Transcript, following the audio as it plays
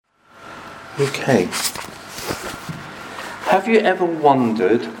Okay. Have you ever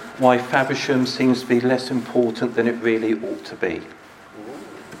wondered why Faversham seems to be less important than it really ought to be?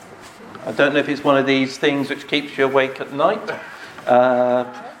 I don't know if it's one of these things which keeps you awake at night.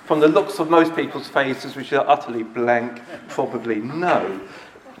 From the looks of most people's faces, which are utterly blank, probably no.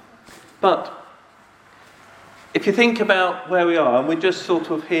 But if you think about where we are, and we're just sort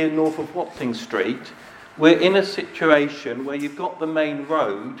of here north of Watling Street, we're in a situation where you've got the main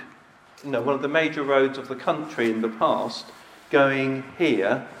road, one of the major roads of the country in the past, going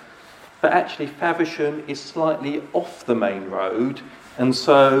here, but actually Faversham is slightly off the main road, and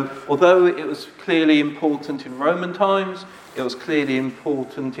so although it was clearly important in Roman times, it was clearly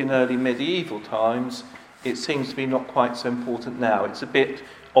important in early medieval times, it seems to be not quite so important now. It's a bit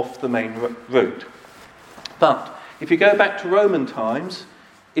off the main route. But if you go back to Roman times,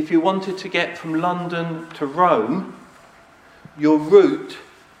 if you wanted to get from London to Rome, your route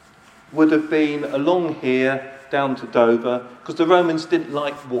would have been along here down to Dover, because the Romans didn't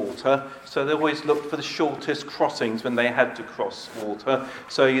like water, so they always looked for the shortest crossings when they had to cross water.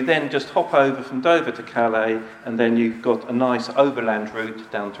 So you then just hop over from Dover to Calais, and then you've got a nice overland route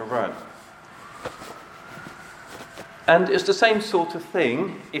down to Rome. And it's the same sort of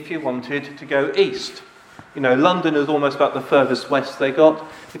thing if you wanted to go east. London is almost about the furthest west they got.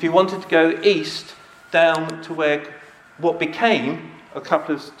 If you wanted to go east down to where what became, a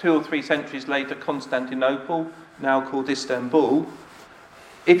couple of 2 or 3 centuries later, Constantinople, now called Istanbul.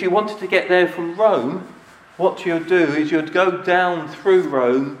 If you wanted to get there from Rome, what you'd do is you'd go down through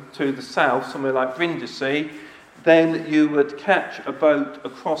Rome to the south, somewhere like Brindisi, then you would catch a boat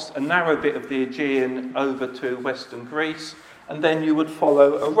across a narrow bit of the Aegean over to western Greece, and then you would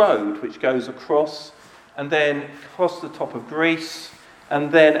follow a road which goes across, and then across the top of Greece,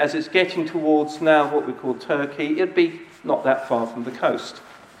 and then as it's getting towards now what we call Turkey, it'd be not that far from the coast.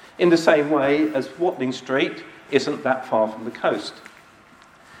 In the same way as Watling Street isn't that far from the coast.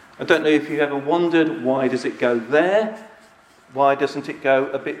 I don't know if you've ever wondered, why does it go there? Why doesn't it go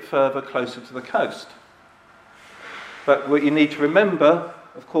a bit further closer to the coast? But what you need to remember,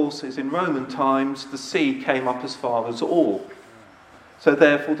 of course, is in Roman times, the sea came up as far as Orr. So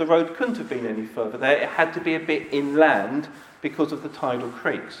therefore the road couldn't have been any further there. It had to be a bit inland because of the tidal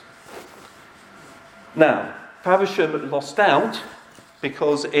creeks. Now, Faversham lost out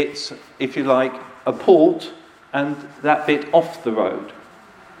because it's, if you like, a port and that bit off the road.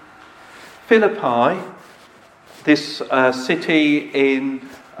 Philippi, this city in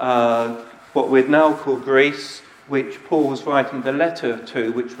what we'd now call Greece, which Paul was writing the letter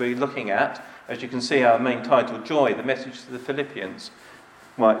to, which we're looking at, as you can see our main title, Joy, the message to the Philippians.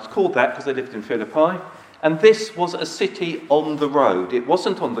 Well, it's called that because they lived in Philippi. And this was a city on the road. It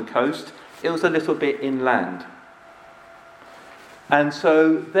wasn't on the coast, it was a little bit inland. And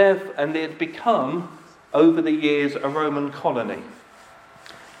so, it had become, over the years, a Roman colony.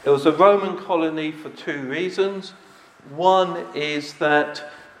 It was a Roman colony for 2 reasons. One is that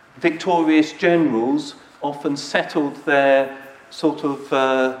victorious generals often settled their sort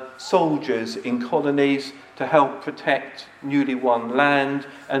of soldiers in colonies to help protect newly won land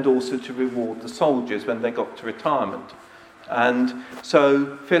and also to reward the soldiers when they got to retirement. And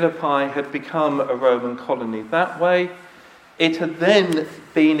so Philippi had become a Roman colony that way. It had then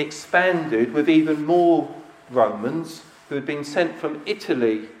been expanded with even more Romans who had been sent from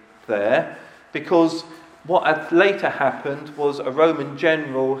Italy there, because what had later happened was a Roman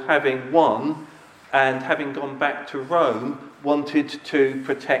general, having won and having gone back to Rome, wanted to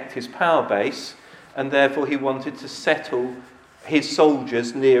protect his power base, and therefore he wanted to settle his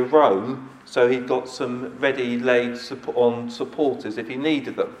soldiers near Rome, so he'd got some ready-laid supporters if he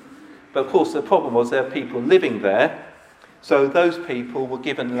needed them. But of course the problem was there were people living there, so those people were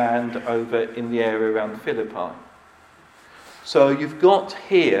given land over in the area around Philippi. So you've got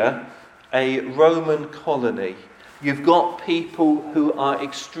here a Roman colony. You've got people who are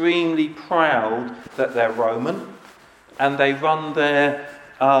extremely proud that they're Roman, and they run their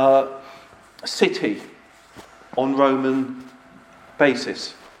city on Roman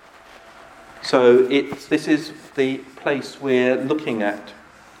basis. So this is the place we're looking at.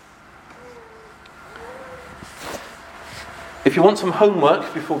 If you want some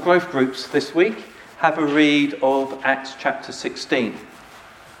homework before growth groups this week, have a read of Acts chapter 16.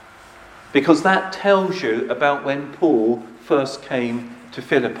 Because that tells you about when Paul first came to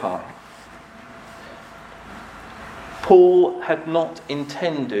Philippi. Paul had not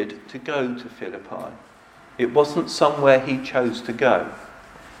intended to go to Philippi. It wasn't somewhere he chose to go.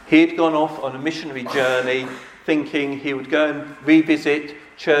 He had gone off on a missionary journey thinking he would go and revisit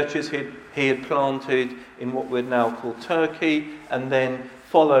churches he had planted in what we'd now call Turkey, and then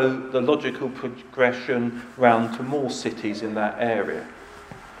follow the logical progression round to more cities in that area.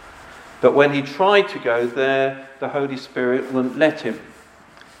 But when he tried to go there, the Holy Spirit wouldn't let him.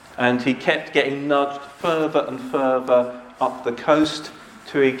 And he kept getting nudged further and further up the coast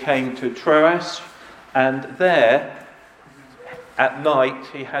till he came to Troas. And there, at night,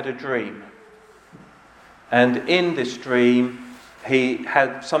 he had a dream. And in this dream, he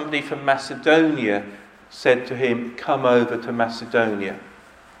had somebody from Macedonia said to him, "Come over to Macedonia."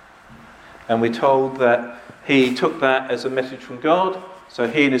 And we're told that he took that as a message from God. So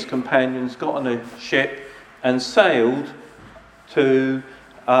he and his companions got on a ship and sailed to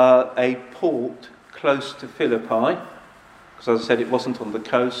a port close to Philippi, because as I said, it wasn't on the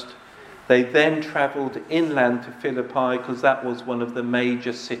coast. They then travelled inland to Philippi because that was one of the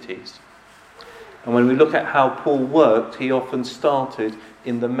major cities. And when we look at how Paul worked, he often started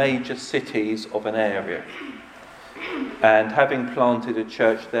in the major cities of an area. And having planted a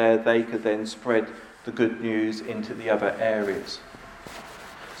church there, they could then spread the good news into the other areas.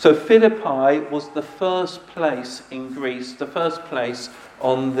 So Philippi was the first place in Greece, the first place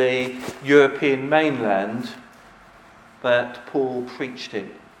on the European mainland that Paul preached in,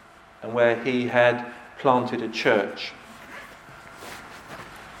 and where he had planted a church.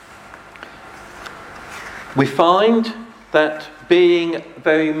 We find that being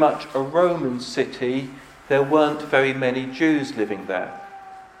very much a Roman city, there weren't very many Jews living there.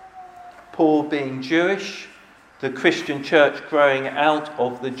 Paul being Jewish, the Christian church growing out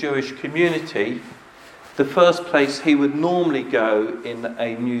of the Jewish community, the first place he would normally go in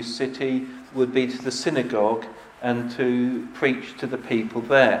a new city would be to the synagogue and to preach to the people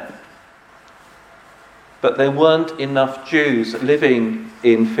there. But there weren't enough Jews living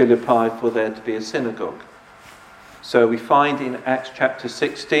in Philippi for there to be a synagogue. So we find in Acts chapter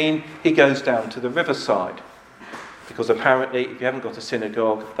 16, he goes down to the riverside. Because apparently, if you haven't got a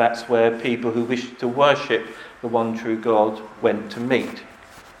synagogue, that's where people who wish to worship the one true God went to meet.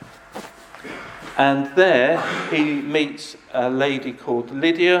 And there he meets a lady called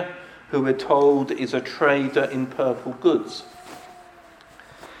Lydia, who we're told is a trader in purple goods.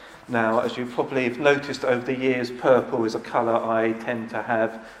 Now, as you probably have noticed over the years, purple is a colour I tend to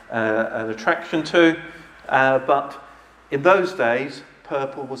have an attraction to. But in those days,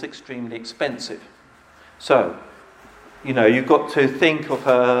 purple was extremely expensive. So, you've got to think of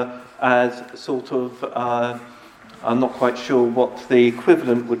her as sort of, I'm not quite sure what the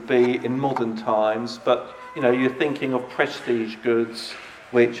equivalent would be in modern times, but, you're thinking of prestige goods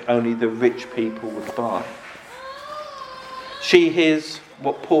which only the rich people would buy. She hears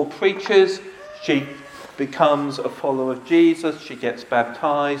what Paul preaches, she becomes a follower of Jesus, she gets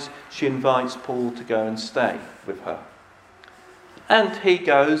baptized, she invites Paul to go and stay with her. And he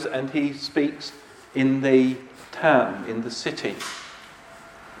goes and he speaks in the town, in the city.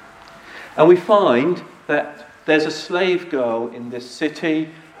 And we find that there's a slave girl in this city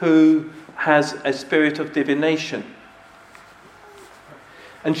who has a spirit of divination.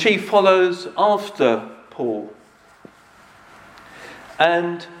 And she follows after Paul.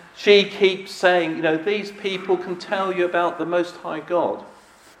 And she keeps saying, these people can tell you about the Most High God.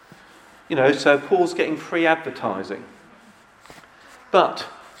 So Paul's getting free advertising. But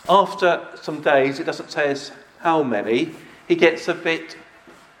after some days, it doesn't say us how many, he gets a bit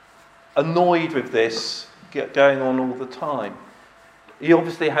annoyed with this going on all the time. He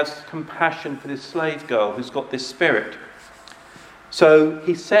obviously has compassion for this slave girl who's got this spirit. So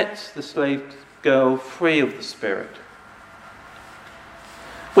he sets the slave girl free of the spirit.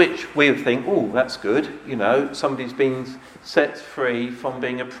 Which we would think, that's good. Somebody's been set free from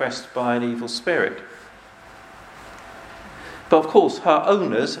being oppressed by an evil spirit. But of course, her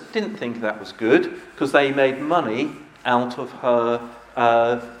owners didn't think that was good because they made money out of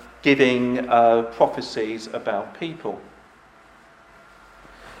her giving prophecies about people.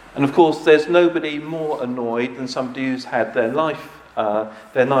 And of course, there's nobody more annoyed than somebody who's had their life,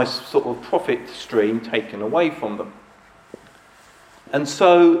 their nice sort of profit stream taken away from them. And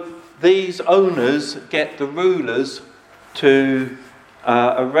so these owners get the rulers to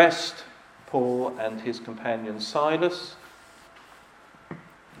arrest Paul and his companion Silas.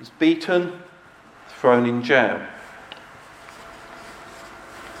 He's beaten, thrown in jail.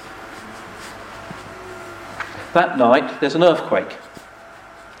 That night, there's an earthquake.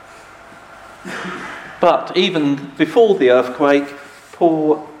 But even before the earthquake,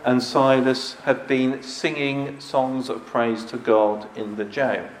 Paul and Silas have been singing songs of praise to God in the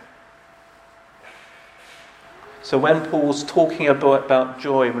jail. So when Paul's talking about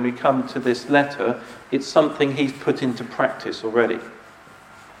joy, when we come to this letter, it's something he's put into practice already.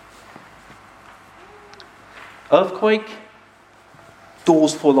 Earthquake,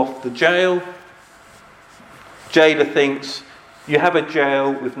 Doors fall off the jail. Jailer thinks, you have a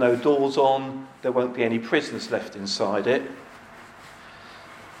jail with no doors on, there won't be any prisoners left inside it.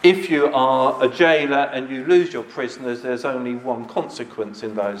 If you are a jailer and you lose your prisoners, there's only one consequence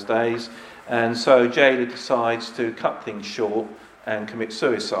in those days, and so jailer decides to cut things short and commit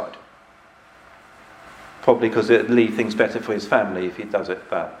suicide. Probably because it would leave things better for his family if he does it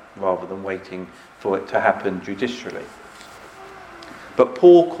that, rather than waiting for it to happen judicially. But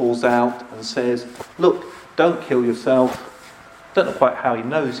Paul calls out and says, look, don't kill yourself. Don't know quite how he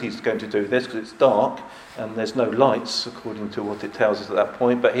knows he's going to do this, because it's dark and there's no lights according to what it tells us at that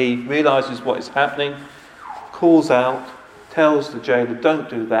point, but he realises what is happening, calls out, tells the jailer, don't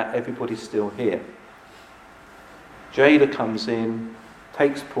do that, everybody's still here. Jailer comes in,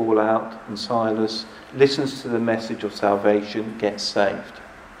 takes Paul out and Silas, listens to the message of salvation, gets saved.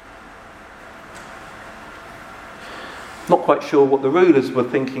 Not quite sure what the rulers were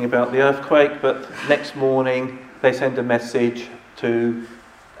thinking about the earthquake, but next morning they send a message to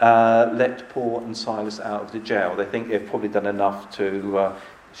let Paul and Silas out of the jail. They think they've probably done enough to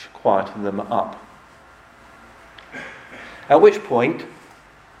quieten them up. At which point,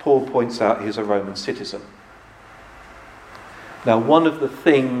 Paul points out he's a Roman citizen. Now, one of the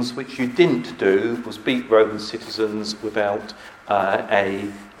things which you didn't do was beat Roman citizens without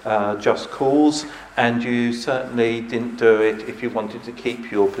a just cause, and you certainly didn't do it if you wanted to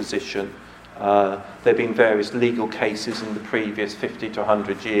keep your position. There have been various legal cases in the previous 50 to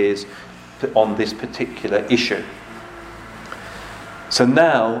 100 years on this particular issue. So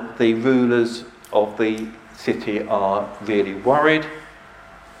now the rulers of the city are really worried,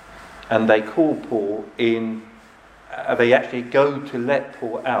 and they call Paul in. They actually go to let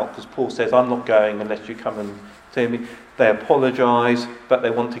Paul out, because Paul says, I'm not going unless you come and see me. They apologise, but they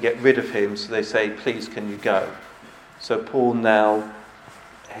want to get rid of him, so they say, please, can you go? So Paul now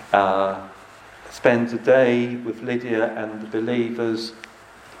spends a day with Lydia and the believers,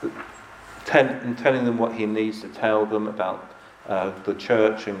 telling them what he needs to tell them about the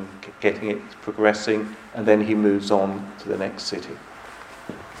church and getting it progressing, and then he moves on to the next city.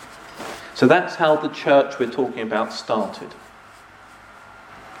 So that's how the church we're talking about started.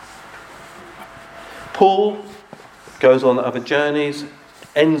 Paul goes on other journeys,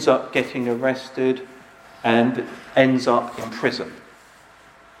 ends up getting arrested, and ends up in prison.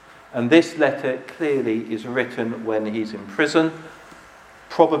 And this letter clearly is written when he's in prison,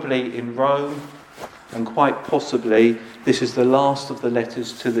 probably in Rome, and quite possibly this is the last of the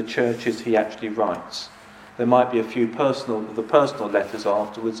letters to the churches he actually writes. There might be a few personal letters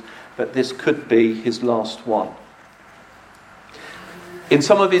afterwards, but this could be his last one. In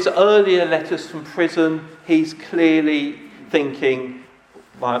some of his earlier letters from prison, he's clearly thinking,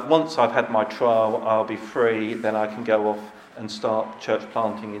 once I've had my trial, I'll be free, then I can go off and start church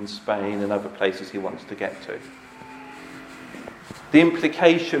planting in Spain and other places he wants to get to. The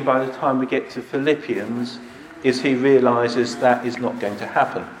implication by the time we get to Philippians is he realises that is not going to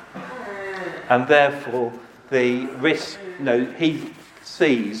happen. And therefore, the risk, he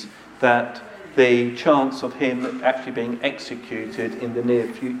sees that the chance of him actually being executed in the near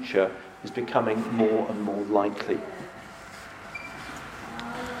future is becoming more and more likely.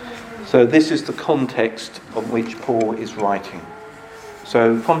 So this is the context on which Paul is writing.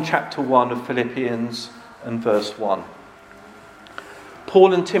 So from chapter 1 of Philippians and verse 1.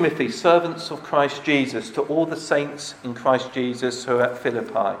 Paul and Timothy, servants of Christ Jesus, to all the saints in Christ Jesus who are at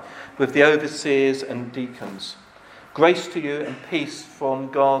Philippi, with the overseers and deacons. Grace to you and peace from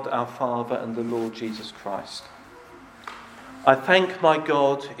God our Father and the Lord Jesus Christ. I thank my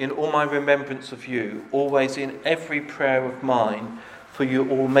God in all my remembrance of you, always in every prayer of mine, for you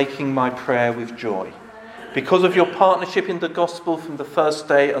all making my prayer with joy, because of your partnership in the gospel from the first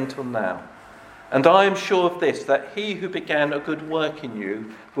day until now. And I am sure of this, that he who began a good work in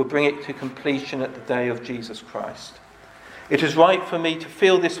you will bring it to completion at the day of Jesus Christ. It is right for me to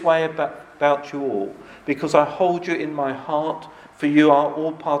feel this way about you all, because I hold you in my heart, for you are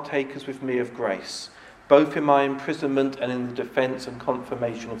all partakers with me of grace, both in my imprisonment and in the defence and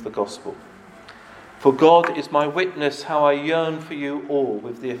confirmation of the gospel. For God is my witness how I yearn for you all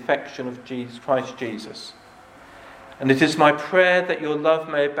with the affection of Christ Jesus. And it is my prayer that your love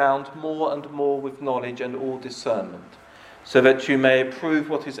may abound more and more with knowledge and all discernment, so that you may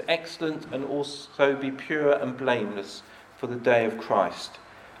approve what is excellent and also be pure and blameless for the day of Christ,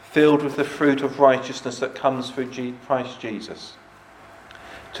 filled with the fruit of righteousness that comes through Christ Jesus,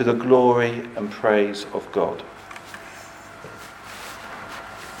 to the glory and praise of God.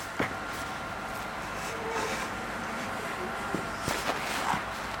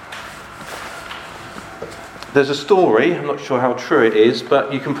 There's a story, I'm not sure how true it is,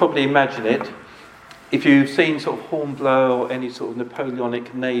 but you can probably imagine it. If you've seen sort of Hornblower or any sort of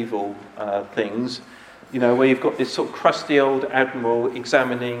Napoleonic naval things, you know, where you've got this sort of crusty old admiral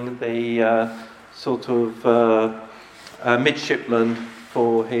examining the midshipman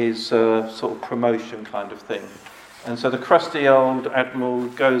for his sort of promotion kind of thing. And so the crusty old admiral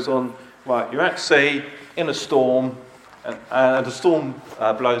goes on, right, you're at sea in a storm, and the storm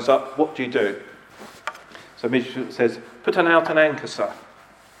blows up, what do you do? So midshipman says, put out an anchor, sir.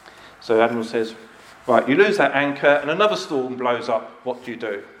 So admiral says, right, you lose that anchor and another storm blows up, what do you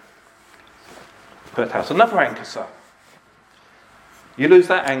do? Put out another anchor, sir. You lose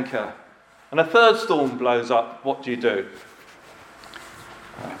that anchor and a third storm blows up, what do you do?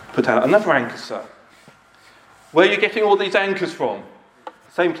 Put out another anchor, sir. Where are you getting all these anchors from?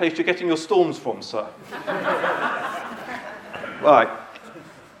 Same place you're getting your storms from, sir. Right.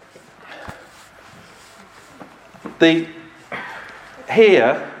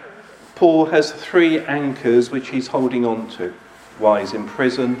 Here, Paul has 3 anchors which he's holding on to. Why he's in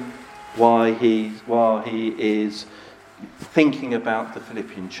prison, while he is thinking about the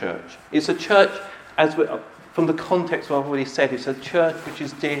Philippian church. It's a church, from the context I've already said, it's a church which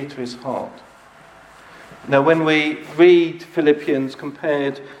is dear to his heart. Now, when we read Philippians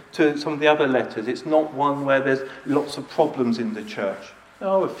compared to some of the other letters, it's not one where there's lots of problems in the church. There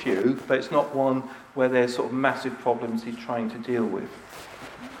are a few, but it's not one where there's sort of massive problems he's trying to deal with.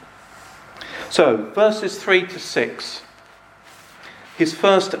 So, verses 3 to 6. His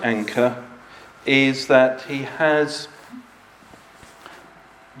first anchor is that he has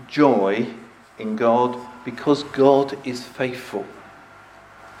joy in God because God is faithful.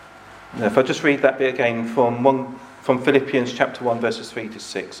 Now, if I just read that bit again from Philippians chapter 1, verses 3 to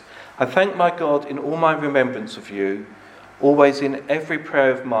 6. I thank my God in all my remembrance of you, always in every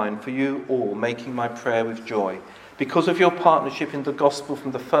prayer of mine, for you all, making my prayer with joy, because of your partnership in the gospel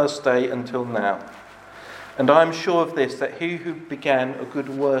from the first day until now. And I am sure of this, that he who began a good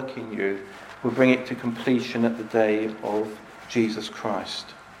work in you will bring it to completion at the day of Jesus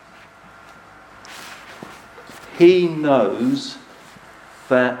Christ. He knows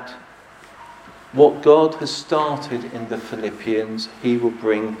that what God has started in the Philippians, he will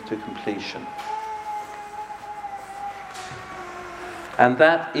bring to completion. And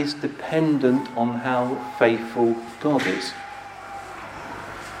that is dependent on how faithful God is.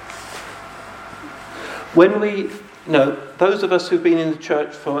 When those of us who've been in the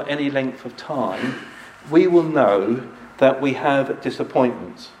church for any length of time, we will know that we have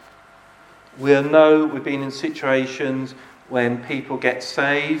disappointments. We'll know we've been in situations when people get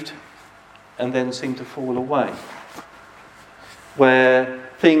saved and then seem to fall away, where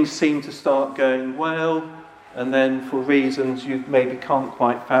things seem to start going well, and then for reasons you maybe can't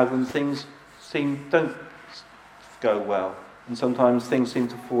quite fathom, things don't go well, and sometimes things seem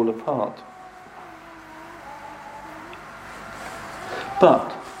to fall apart.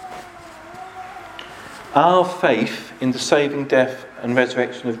 But our faith in the saving death and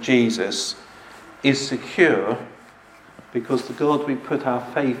resurrection of Jesus is secure because the God we put our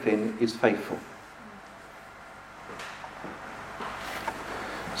faith in is faithful.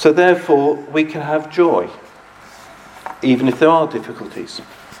 So therefore, we can have joy, even if there are difficulties.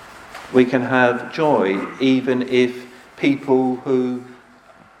 We can have joy, even if people who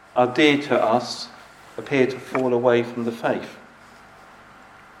are dear to us appear to fall away from the faith.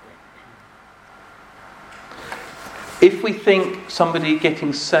 If we think somebody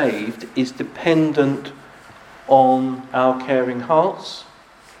getting saved is dependent on our caring hearts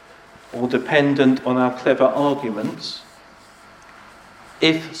or dependent on our clever arguments,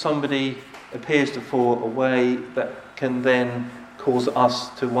 if somebody appears to fall away, that can then cause us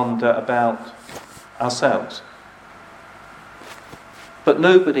to wonder about ourselves. But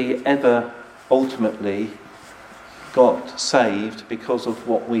nobody ever ultimately got saved because of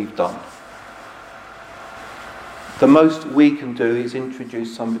what we've done. The most we can do is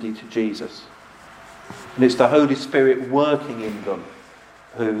introduce somebody to Jesus. And it's the Holy Spirit working in them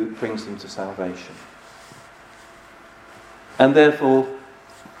who brings them to salvation. And therefore,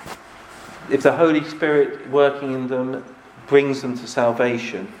 if the Holy Spirit working in them brings them to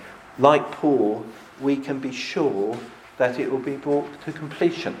salvation, like Paul, we can be sure that it will be brought to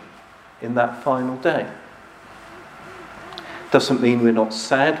completion in that final day. Doesn't mean we're not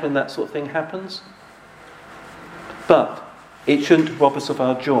sad when that sort of thing happens, but it shouldn't rob us of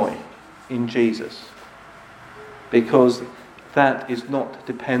our joy in Jesus, because that is not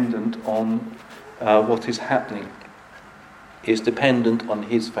dependent on what is happening. It's dependent on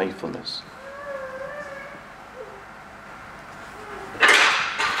his faithfulness.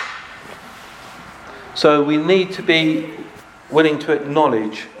 So we need to be willing to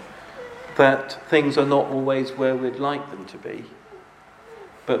acknowledge that things are not always where we'd like them to be,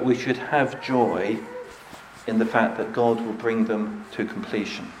 but we should have joy in the fact that God will bring them to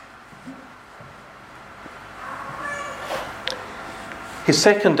completion. His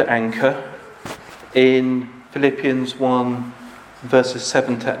second anchor in Philippians 1 verses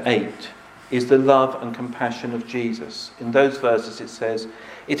 7 to 8 is the love and compassion of Jesus. In those verses it says,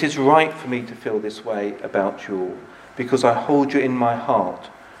 "It is right for me to feel this way about you all, because I hold you in my heart,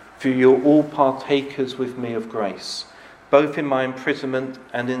 for you are all partakers with me of grace, both in my imprisonment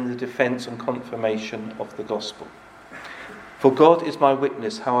and in the defence and confirmation of the gospel. For God is my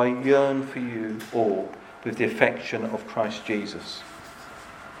witness how I yearn for you all with the affection of Christ Jesus."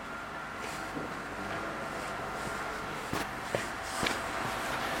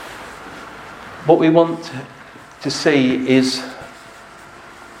 What we want to see is,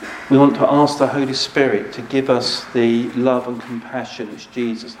 we want to ask the Holy Spirit to give us the love and compassion which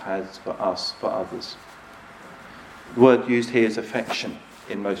Jesus has for us, for others. The word used here is affection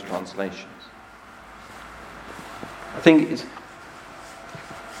in most translations. I think it's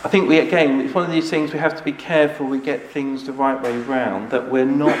one of these things we have to be careful we get things the right way round, that we're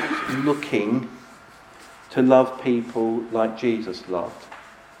not looking to love people like Jesus loved,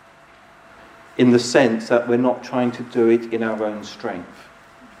 in the sense that we're not trying to do it in our own strength,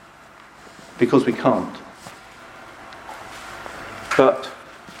 because we can't. But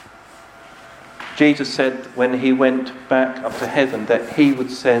Jesus said when he went back up to heaven that he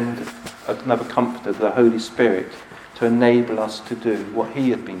would send another comforter, the Holy Spirit, to enable us to do what he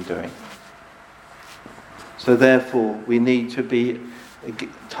had been doing. So therefore we need to be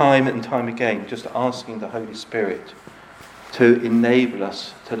time and time again just asking the Holy Spirit to enable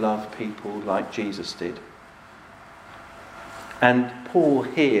us to love people like Jesus did. And Paul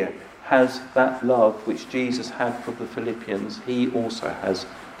here has that love which Jesus had for the Philippians. He also has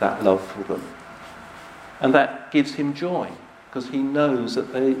that love for them. And that gives him joy, because he knows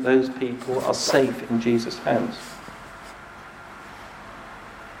that those people are safe in Jesus' hands.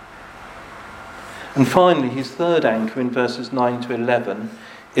 And finally, his third anchor in verses 9 to 11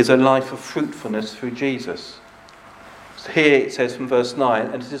 is a life of fruitfulness through Jesus. Here it says from verse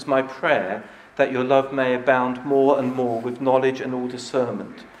 9, "And it is my prayer that your love may abound more and more with knowledge and all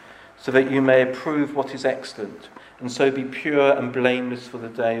discernment, so that you may approve what is excellent, and so be pure and blameless for the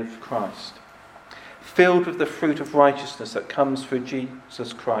day of Christ, filled with the fruit of righteousness that comes through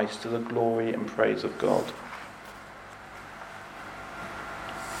Jesus Christ to the glory and praise of God."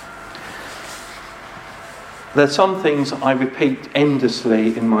 There are some things I repeat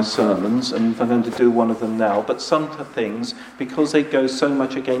endlessly in my sermons, and I'm going to do one of them now, but some things, because they go so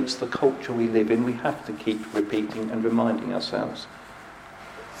much against the culture we live in, we have to keep repeating and reminding ourselves.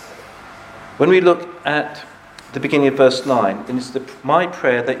 When we look at the beginning of verse 9, it is my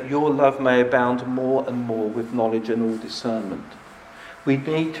prayer that your love may abound more and more with knowledge and all discernment. We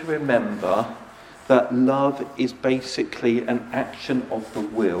need to remember that love is basically an action of the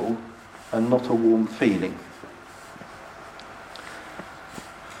will and not a warm feeling.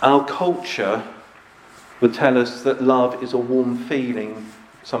 Our culture would tell us that love is a warm feeling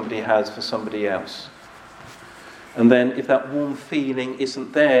somebody has for somebody else. And then if that warm feeling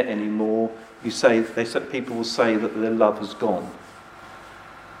isn't there anymore, people will say that their love has gone.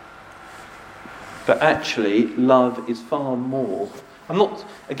 But actually, love is far more. I'm not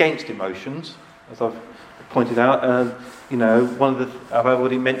against emotions, as I've pointed out. I've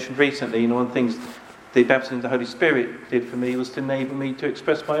already mentioned recently, one of the things the baptism of the Holy Spirit did for me was to enable me to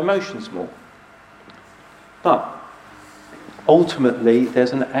express my emotions more. But ultimately,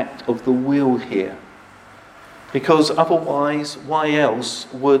 there's an act of the will here. Because otherwise, why else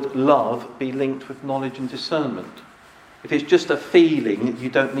would love be linked with knowledge and discernment? If it's just a feeling, you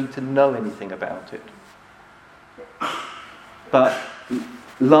don't need to know anything about it. But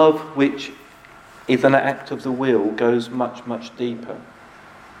love, which is an act of the will, goes much, much deeper.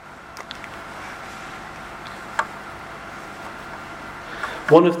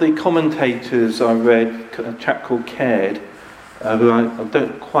 One of the commentators I read, a chap called Caird, who I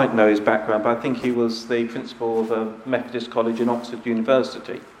don't quite know his background, but I think he was the principal of a Methodist college in Oxford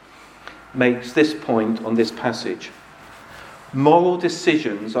University, makes this point on this passage. Moral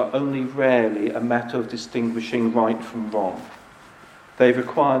decisions are only rarely a matter of distinguishing right from wrong. They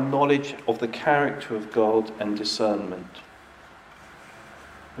require knowledge of the character of God and discernment.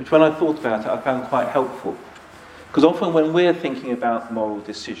 Which when I thought about it, I found quite helpful. Because often when we're thinking about moral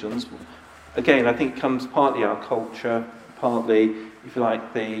decisions, again, I think it comes partly our culture, partly, if you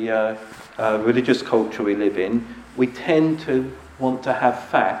like, the religious culture we live in, we tend to want to have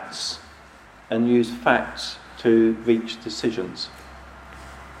facts and use facts to reach decisions.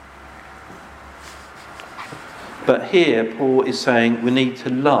 But here Paul is saying we need to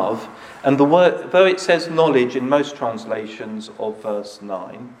love, and the word, though it says knowledge in most translations of verse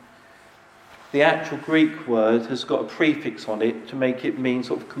 9, the actual Greek word has got a prefix on it to make it mean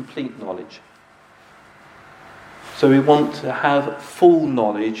sort of complete knowledge. So we want to have full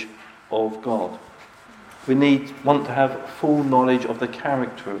knowledge of God. We want to have full knowledge of the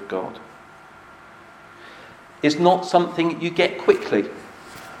character of God. It's not something you get quickly.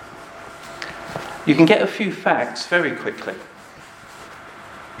 You can get a few facts very quickly.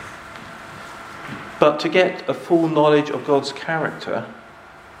 But to get a full knowledge of God's character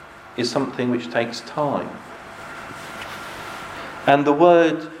is something which takes time. And the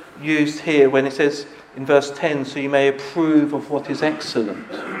word used here when it says in verse 10, so you may approve of what is excellent,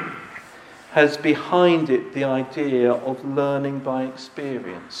 has behind it the idea of learning by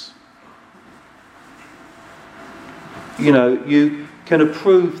experience. You know, you can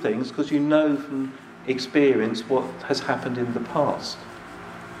approve things because you know from experience what has happened in the past.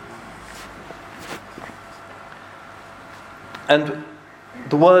 And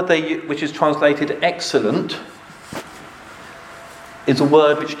the word which is translated excellent is a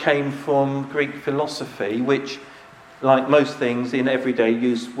word which came from Greek philosophy, which, like most things in everyday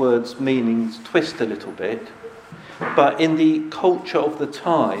use, words' meanings twist a little bit. But in the culture of the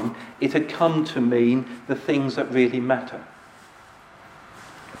time, it had come to mean the things that really matter.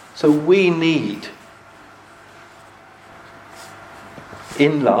 So we need,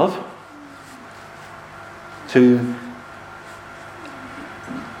 in love, to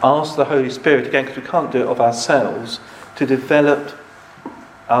ask the Holy Spirit, again, because we can't do it of ourselves, to develop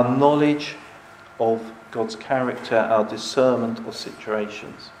our knowledge of God's character, our discernment of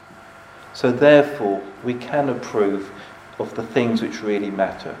situations. So therefore, we can approve of the things which really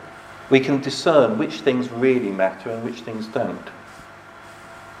matter. We can discern which things really matter and which things don't.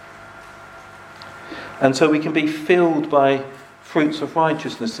 And so we can be filled by fruits of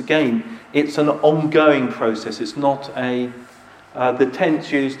righteousness. Again, it's an ongoing process. It's not the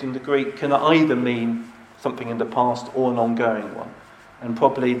tense used in the Greek can either mean something in the past or an ongoing one. And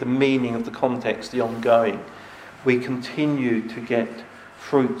probably the meaning of the context, the ongoing. We continue to get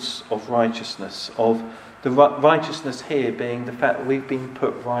fruits of righteousness, of the righteousness here being the fact that we've been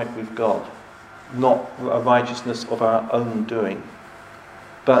put right with God, not a righteousness of our own doing.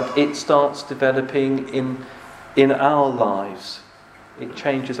 But it starts developing in our lives. It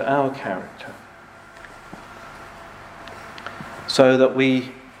changes our character. So that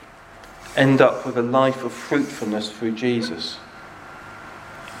we end up with a life of fruitfulness through Jesus.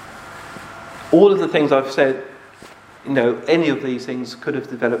 All of the things I've said, any of these things could have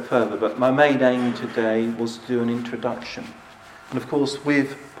developed further, but my main aim today was to do an introduction. And of course,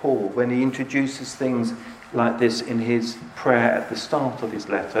 with Paul, when he introduces things like this in his prayer at the start of his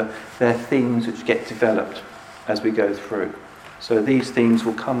letter, they're themes which get developed as we go through. So these themes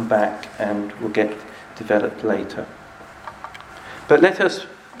will come back and will get developed later. But let us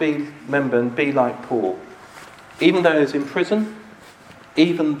remember and be like Paul. Even though he was in prison,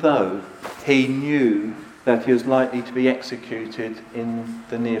 even though he knew that he was likely to be executed in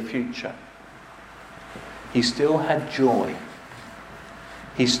the near future, he still had joy.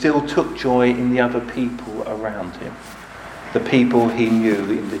 He still took joy in the other people around him, the people he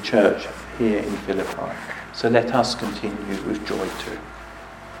knew in the church here in Philippi. So let us continue with joy too.